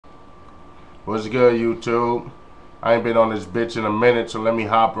What's good, YouTube? I ain't been on this bitch in a minute, so let me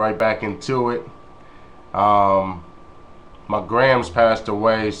hop right back into it. My grams passed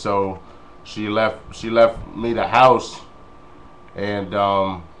away, so she left me the house, and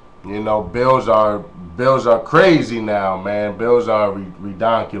bills are crazy now, man. Bills are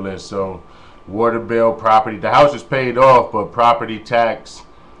redonkulous. So water bill, property. The house is paid off, but property tax,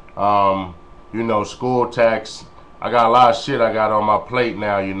 school tax. I got a lot of shit I got on my plate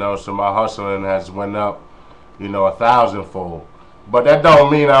now, so my hustling has went up, 1,000-fold. But that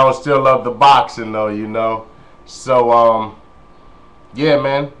don't mean I don't still love the boxing though, So yeah,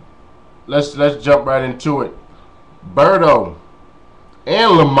 man. Let's jump right into it. Berto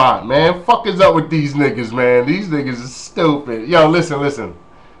and Lamont, man. Fuck is up with these niggas, man? These niggas is stupid. Yo, listen.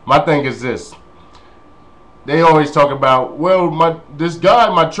 My thing is this. They always talk about, well, my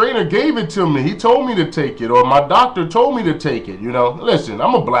trainer gave it to me. He told me to take it, or my doctor told me to take it. Listen,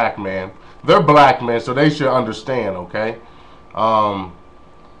 I'm a black man. They're black men, so they should understand, okay?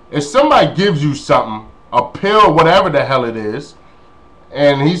 If somebody gives you something, a pill, whatever the hell it is,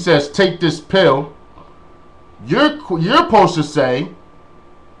 and he says, take this pill, you're supposed to say,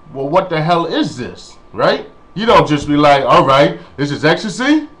 well, what the hell is this, right? You don't just be like, all right, this is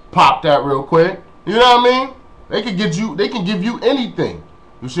ecstasy? Pop that real quick. You know what I mean? They can give you anything.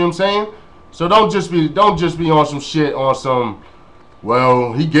 You see what I'm saying? So don't just be on some shit, on some,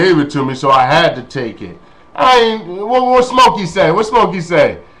 well, he gave it to me, so I had to take it. What Smokey say? What Smokey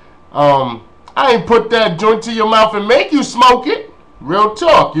say? I ain't put that joint to your mouth and make you smoke it. Real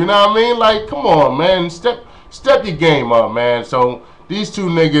talk, you know what I mean? Like, come on, man. Step your game up, man. So these two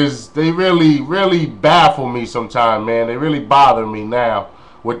niggas, they really baffle me sometimes, man. They really bother me now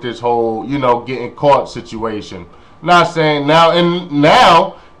with this whole, getting caught situation. Not saying now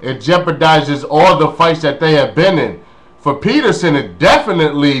it jeopardizes all the fights that they have been in. For Peterson, it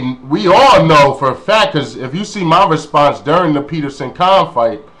definitely, we all know for a fact, because if you see my response during the Peterson-Khan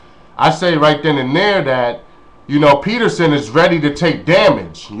fight, I say right then and there that, Peterson is ready to take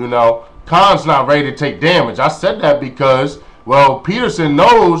damage. Khan's not ready to take damage. I said that because, well, Peterson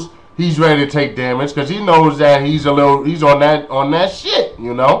knows he's ready to take damage because he knows that he's on that shit,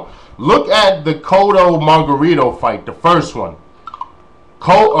 Look at the Cotto Margarito fight, the first one.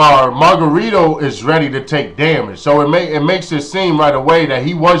 Margarito is ready to take damage. So it makes it seem right away that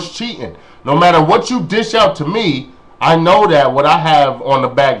he was cheating. No matter what you dish out to me, I know that what I have on the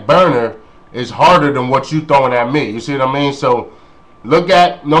back burner is harder than what you throwing at me. You see what I mean? So look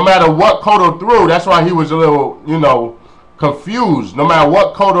at, no matter what Cotto threw, that's why he was a little, confused. No matter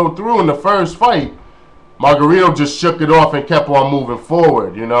what Cotto threw in the first fight, Margarito just shook it off and kept on moving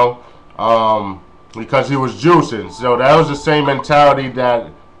forward, because he was juicing. So that was the same mentality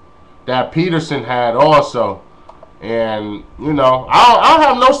that Peterson had also. And, I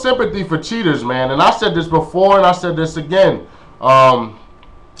have no sympathy for cheaters, man. And I said this before and I said this again.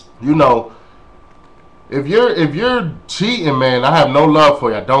 If you're cheating, man, I have no love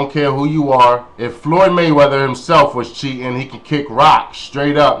for you. I don't care who you are. If Floyd Mayweather himself was cheating, he can kick rocks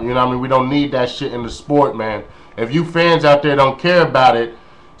straight up. You know what I mean? We don't need that shit in the sport, man. If you fans out there don't care about it,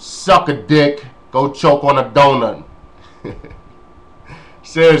 suck a dick, go choke on a donut.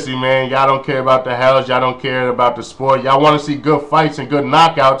 Seriously, man, y'all don't care about the hells. Y'all don't care about the sport. Y'all want to see good fights and good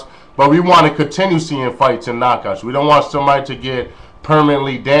knockouts, but we want to continue seeing fights and knockouts. We don't want somebody to get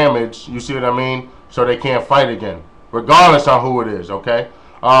permanently damaged. You see what I mean? So they can't fight again, regardless of who it is, okay?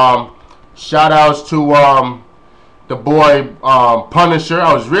 Shout outs to the boy Punisher.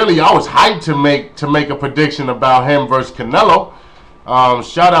 I was hyped to make a prediction about him versus Canelo.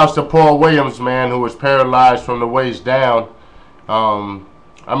 Shout outs to Paul Williams, man, who was paralyzed from the waist down.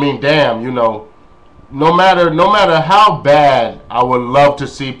 Damn, no matter how bad I would love to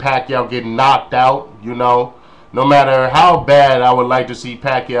see Pacquiao get knocked out, no matter how bad I would like to see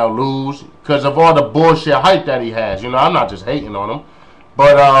Pacquiao lose, because of all the bullshit hype that he has. I'm not just hating on him.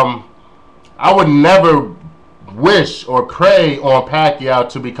 But I would never wish or pray on Pacquiao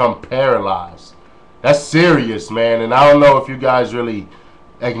to become paralyzed. That's serious, man. And I don't know if you guys really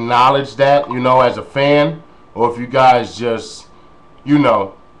acknowledge that, as a fan, or if you guys just,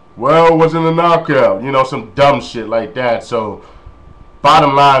 well, it wasn't a knockout, some dumb shit like that. So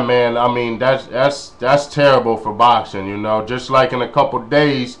bottom line, man, that's terrible for boxing, Just like in a couple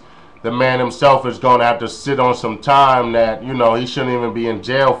days, the man himself is going to have to sit on some time that, he shouldn't even be in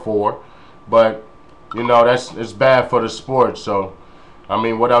jail for. But, it's bad for the sport. So,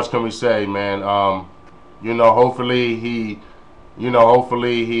 what else can we say, man? Hopefully he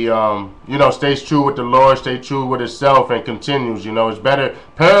stays true with the Lord, stay true with himself, and continues. It's better.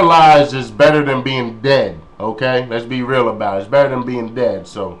 Paralyzed is better than being dead. Okay, let's be real about it. It's better than being dead.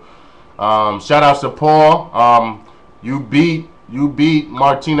 So, Shout out to Paul. You beat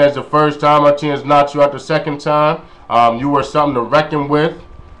Martinez the first time. Martinez knocked you out the second time. You were something to reckon with.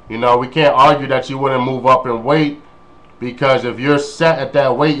 You know, we can't argue that you wouldn't move up in weight, because if you're set at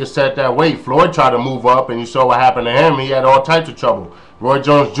that weight, you're set at that weight. Floyd tried to move up, and you saw what happened to him. He had all types of trouble. Roy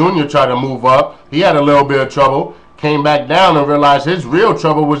Jones Jr. tried to move up. He had a little bit of trouble. Came back down and realized his real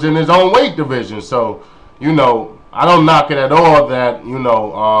trouble was in his own weight division. So, you know, I don't knock it at all that, you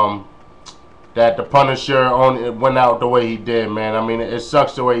know, that the Punisher went out the way he did, man. I mean, it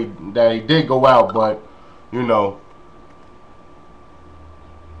sucks the way that he did go out, but, you know,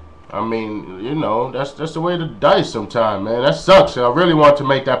 I mean, you know, that's the way to dice sometimes, man. That sucks. I really want to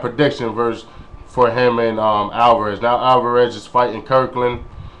make that prediction for him and Alvarez. Now Alvarez is fighting Kirkland.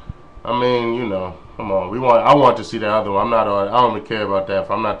 I mean, you know, come on. I want to see that other one. I don't even care about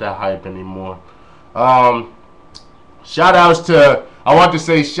that. I'm not that hype anymore. Shout outs to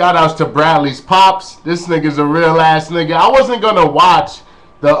Bradley's pops. This nigga's a real ass nigga. I wasn't gonna watch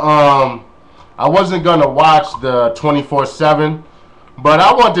the 24/7. But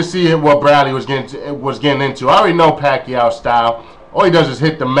I want to see what Bradley was getting into. I already know Pacquiao style. All he does is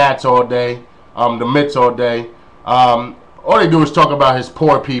hit the mitts all day. All they do is talk about his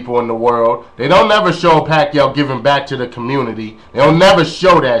poor people in the world. They don't never show Pacquiao giving back to the community. They don't never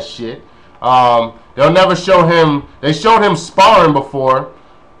show that shit. They'll never show him. They showed him sparring before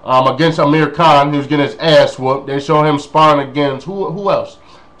against Amir Khan. He was getting his ass whooped. They showed him sparring against who else?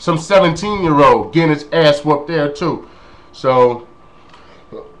 Some 17-year-old getting his ass whooped there too. So.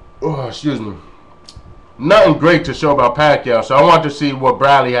 Oh, excuse me. Nothing great to show about Pacquiao, so I want to see what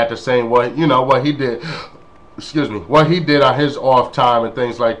Bradley had to say, what he did. Excuse me, what he did on his off time and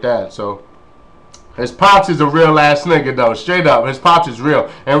things like that. So his pops is a real ass nigga though, straight up. His pops is real,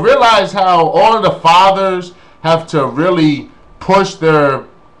 and realize how all of the fathers have to really push their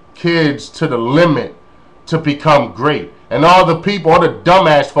kids to the limit to become great. And all the people, all the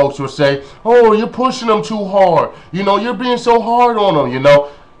dumbass folks will say, "Oh, you're pushing them too hard. You know, you're being so hard on them." You know.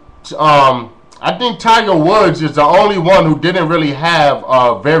 I think Tiger Woods is the only one who didn't really have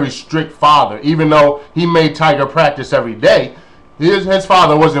a very strict father, even though he made Tiger practice every day. His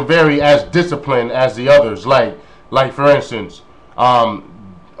father wasn't very as disciplined as the others. Like for instance,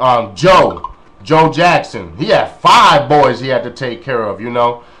 Joe Jackson. He had 5 boys he had to take care of, you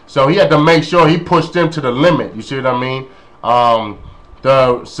know. So he had to make sure he pushed them to the limit. You see what I mean?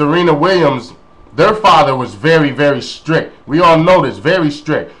 The Serena Williams, their father was very, very strict. We all know this, very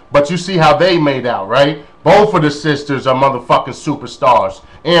strict. But you see how they made out, right? Both of the sisters are motherfucking superstars.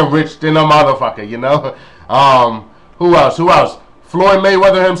 And rich than a motherfucker, you know? Who else? Floyd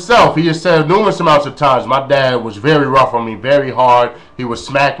Mayweather himself. He has said numerous amounts of times, my dad was very rough on me, very hard. He would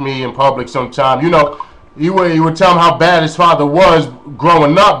smack me in public sometimes. You know, he would tell him how bad his father was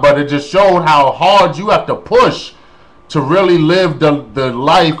growing up, but it just showed how hard you have to push to really live the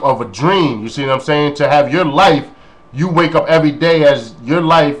life of a dream. You see what I'm saying? To have your life, you wake up every day as your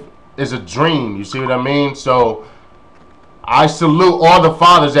life is a dream. You see what I mean? So I salute all the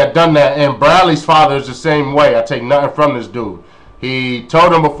fathers that done that. And Bradley's father is the same way. I take nothing from this dude. He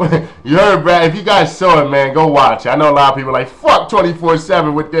told him before. You heard Brad. If you guys saw it, man, go watch it. I know a lot of people are like, fuck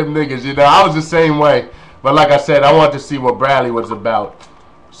 24/7 with them niggas. You know, I was the same way. But like I said, I want to see what Bradley was about.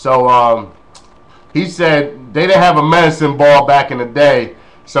 So he said they didn't have a medicine ball back in the day.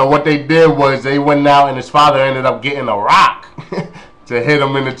 So what they did was they went out and his father ended up getting a rock to hit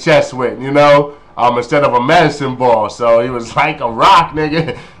him in the chest with, you know, instead of a medicine ball. So he was like a rock,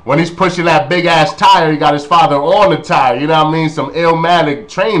 nigga. When he's pushing that big ass tire, he got his father on the tire. You know what I mean? Some Illmatic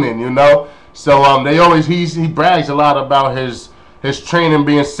training, you know. So he brags a lot about his training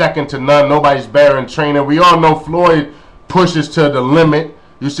being second to none. Nobody's better in training. We all know Floyd pushes to the limit.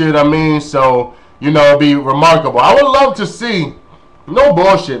 You see what I mean? So, you know, it'd be remarkable. I would love to see. No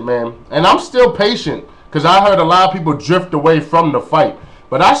bullshit, man. And I'm still patient because I heard a lot of people drift away from the fight.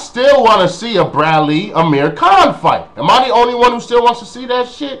 But I still want to see a Bradley Amir Khan fight. Am I the only one who still wants to see that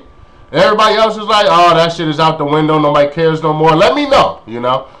shit? Everybody else is like, oh, that shit is out the window. Nobody cares no more. Let me know, you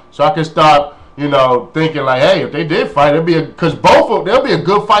know, so I can start, you know, thinking like, hey, if they did fight, it'd be because there'll be a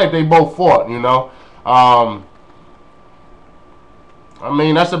good fight if they both fought, you know. I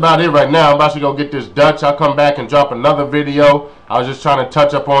mean, that's about it right now. I'm about to go get this Dutch. I'll come back and drop another video. I was just trying to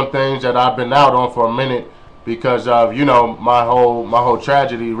touch up on things that I've been out on for a minute because of, you know, my whole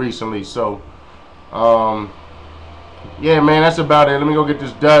tragedy recently. So, yeah, man, that's about it. Let me go get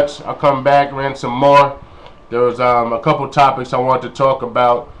this Dutch. I'll come back, man, some more. There was a couple topics I wanted to talk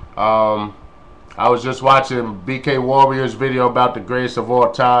about. I was just watching BK Warrior's video about the greatest of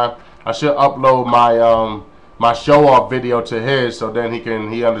all time. I should upload my my show off video to his, so then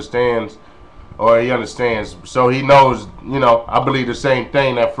he understands. So he knows, you know, I believe the same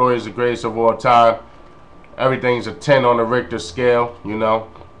thing, that Floyd is the greatest of all time. Everything's a 10 on the Richter scale, you know.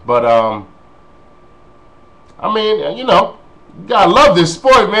 But I mean, you know, you gotta love this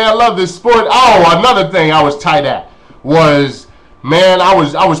sport, man. I love this sport. Oh, another thing I was tight at was, man, I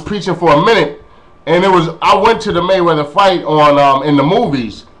was preaching for a minute, and I went to the Mayweather fight on in the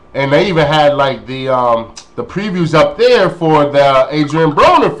movies, and they even had like the previews up there for the Adrian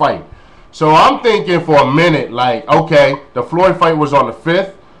Broner fight. So I'm thinking for a minute, like, okay, the Floyd fight was on the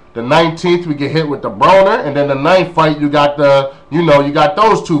 5th. The 19th, we get hit with the Broner. And then the 9th fight, you got you got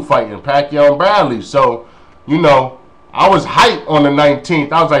those two fighting, Pacquiao and Bradley. So, you know, I was hyped on the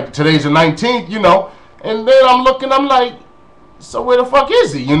 19th. I was like, today's the 19th, you know. And then I'm looking, I'm like, so where the fuck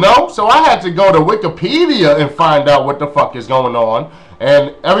is he, you know? So I had to go to Wikipedia and find out what the fuck is going on.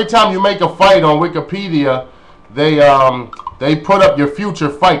 And every time you make a fight on Wikipedia, they put up your future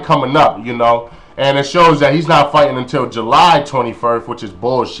fight coming up, you know, and it shows that he's not fighting until July 21st, which is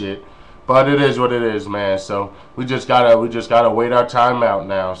bullshit. But it is what it is, man. So we just gotta wait our time out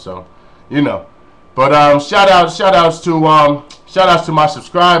now. So, you know. But shout outs to my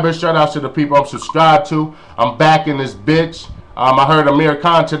subscribers, shout outs to the people I'm subscribed to. I'm back in this bitch. I heard Amir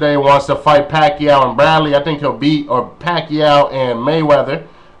Khan today wants to fight Pacquiao and Bradley. I think he'll beat, or Pacquiao and Mayweather.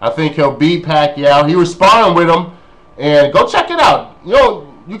 I think he'll beat Pacquiao. He was sparring with him. And go check it out. You know,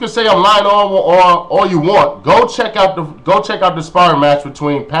 you can say I'm lying all you want. Go check out the sparring match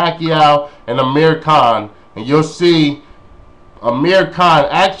between Pacquiao and Amir Khan, and you'll see Amir Khan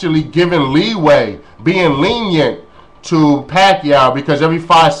actually giving leeway, being lenient to Pacquiao, because every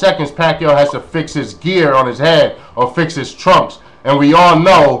 5 seconds Pacquiao has to fix his gear on his head or fix his trunks. And we all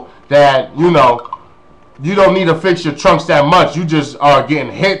know that, you know, you don't need to fix your trunks that much. You just are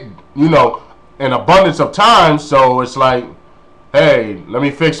getting hit, you know, in abundance of time. So it's like, hey, let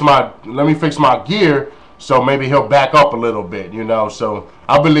me fix my gear, so maybe he'll back up a little bit, you know. So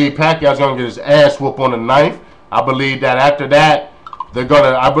I believe Pacquiao's gonna get his ass whooped on the 9th. I believe that after that,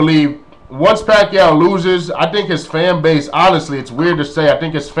 I believe once Pacquiao loses, I think his fan base, honestly, it's weird to say, I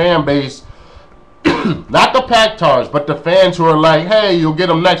think his fan base, not the Pactars, but the fans who are like, hey, you'll get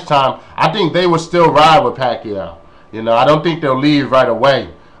him next time, I think they will still ride with Pacquiao. You know, I don't think they'll leave right away.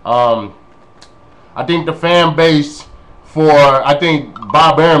 I think the fan base I think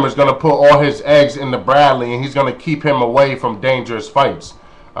Bob Arum is going to put all his eggs in the Bradley, and he's going to keep him away from dangerous fights.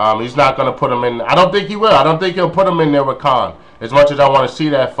 He's not going to put him in. I don't think he will. I don't think he'll put him in there with Khan. As much as I want to see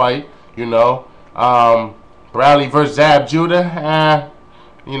that fight, you know. Bradley versus Zab Judah,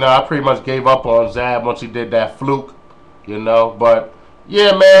 you know, I pretty much gave up on Zab once he did that fluke, you know. But,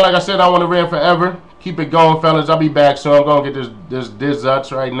 yeah, man, like I said, I want to rant forever. Keep it going, fellas. I'll be back soon. I'm going to get this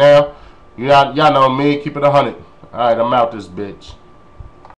Dizuts right now. Y'all know me. Keep it 100. All right, I'm out this bitch.